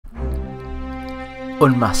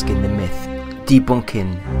Unmasking the myth,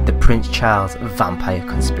 debunking the Prince Charles vampire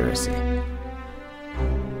conspiracy.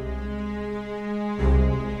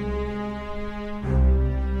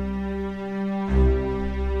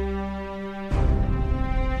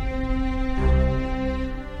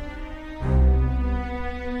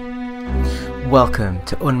 Welcome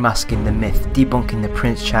to Unmasking the Myth, Debunking the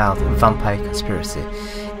Prince Charles Vampire Conspiracy.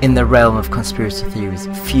 In the realm of conspiracy theories,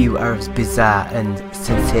 few are as bizarre and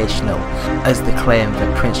sensational as the claim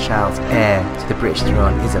that Prince Charles, heir to the British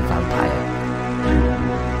throne, is a vampire.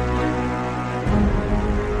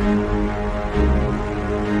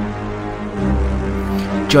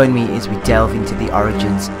 Join me as we delve into the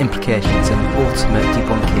origins, implications and ultimate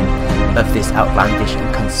debunking of this outlandish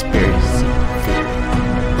and conspiracy theory.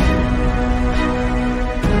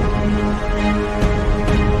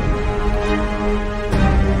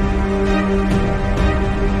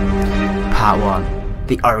 Part 1.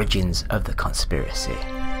 The origins of the conspiracy.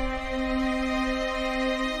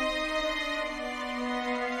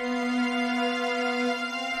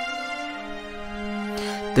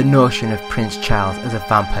 The notion of Prince Charles as a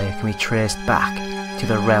vampire can be traced back to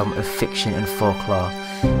the realm of fiction and folklore,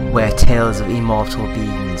 where tales of immortal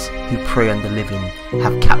beings who prey on the living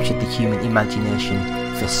have captured the human imagination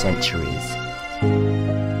for centuries.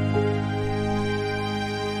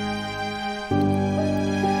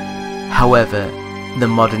 However, the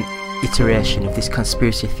modern iteration of this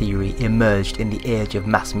conspiracy theory emerged in the age of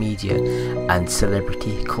mass media and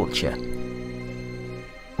celebrity culture.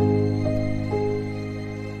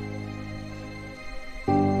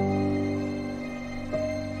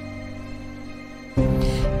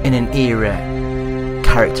 In an era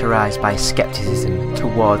characterized by skepticism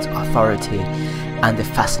towards authority and a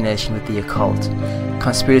fascination with the occult,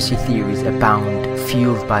 conspiracy theories abound,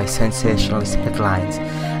 fueled by sensationalist headlines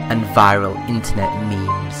and viral internet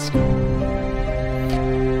memes.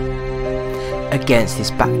 Against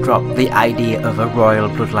this backdrop, the idea of a royal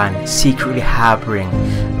bloodline secretly harbouring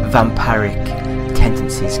vampiric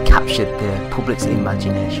tendencies captured the public's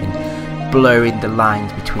imagination, blurring the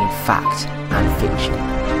lines between fact and fiction.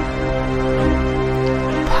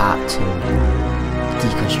 Part 2.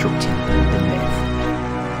 Deconstructing the myth.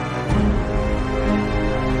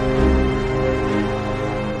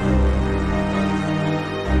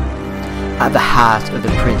 At the heart of the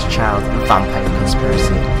Prince Charles vampire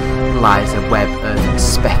conspiracy lies a web of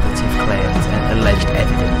speculative claims and alleged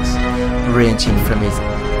evidence, ranging from his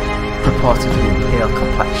purportedly pale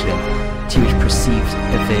complexion to his perceived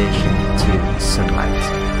aversion to sunlight.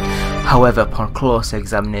 However, upon closer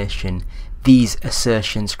examination, these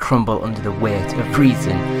assertions crumble under the weight of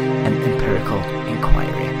reason and empirical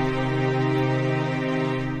inquiry.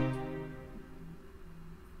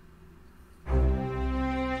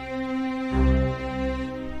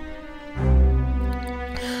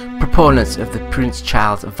 Proponents of the Prince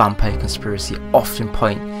Charles vampire conspiracy often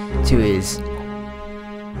point to his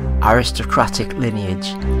aristocratic lineage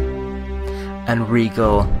and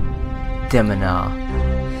regal demeanour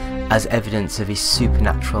as evidence of his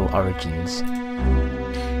supernatural origins.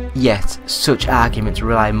 Yet, such arguments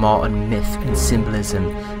rely more on myth and symbolism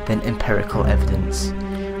than empirical evidence,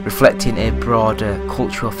 reflecting a broader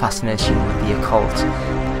cultural fascination with the occult,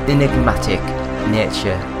 enigmatic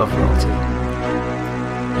nature of royalty.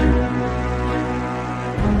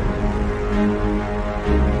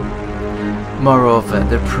 Moreover,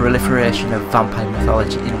 the proliferation of vampire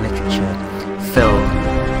mythology in literature, film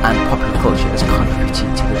and popular culture has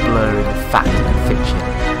contributed to the blurring of fact and fiction,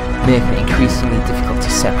 making it increasingly difficult to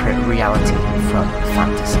separate reality from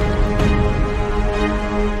fantasy.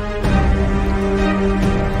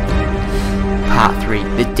 Part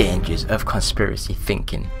 3. The dangers of conspiracy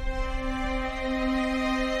thinking.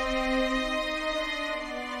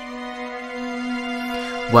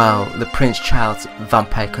 While the Prince Charles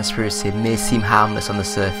vampire conspiracy may seem harmless on the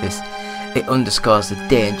surface, it underscores the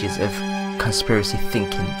dangers of conspiracy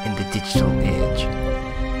thinking in the digital age.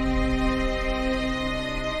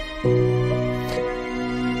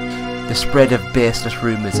 The spread of baseless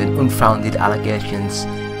rumours and unfounded allegations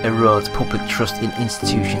erodes public trust in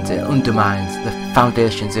institutions and undermines the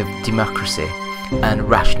foundations of democracy and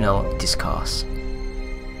rational discourse.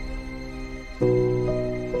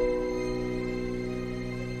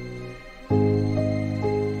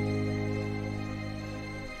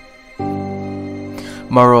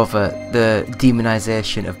 Moreover, the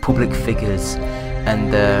demonisation of public figures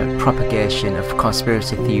and the propagation of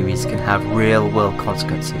conspiracy theories can have real-world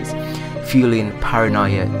consequences, fueling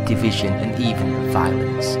paranoia, division and even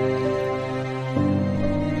violence.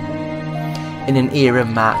 In an era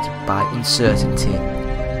marked by uncertainty,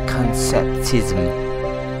 concepticism,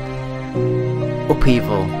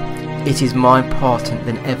 upheaval, it is more important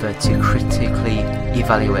than ever to critically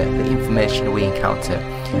evaluate the information we encounter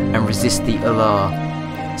and resist the allure,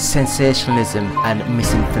 sensationalism and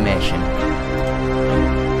misinformation.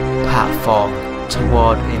 Part 4.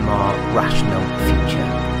 Toward a more rational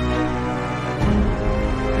future.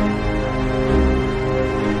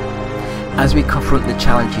 As we confront the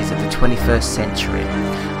challenges of the 21st century,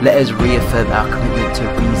 let us reaffirm our commitment to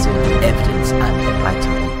reason, evidence and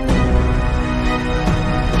enlightenment.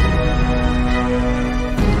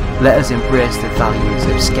 Let us embrace the values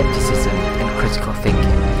of skepticism and critical thinking,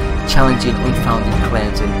 challenging unfounded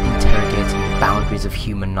claims and interrogating the boundaries of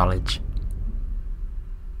human knowledge.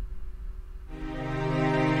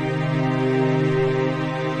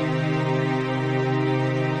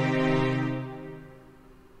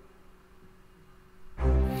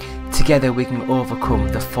 Together we can overcome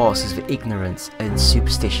the forces of ignorance and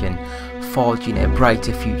superstition, forging a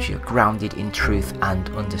brighter future grounded in truth and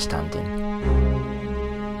understanding.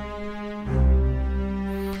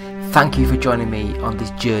 Thank you for joining me on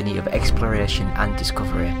this journey of exploration and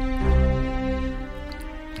discovery.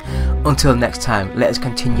 Until next time, let us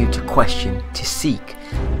continue to question, to seek,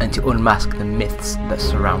 and to unmask the myths that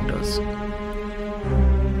surround us.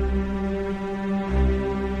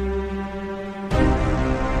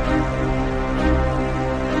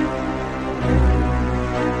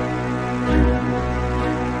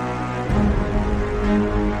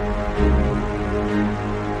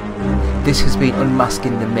 This has been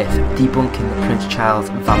Unmasking the Myth, Debunking the Prince Charles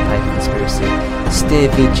Vampire Conspiracy. Stay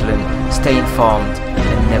vigilant, stay informed,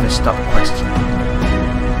 and never stop questioning.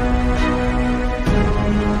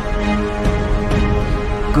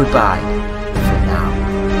 Goodbye.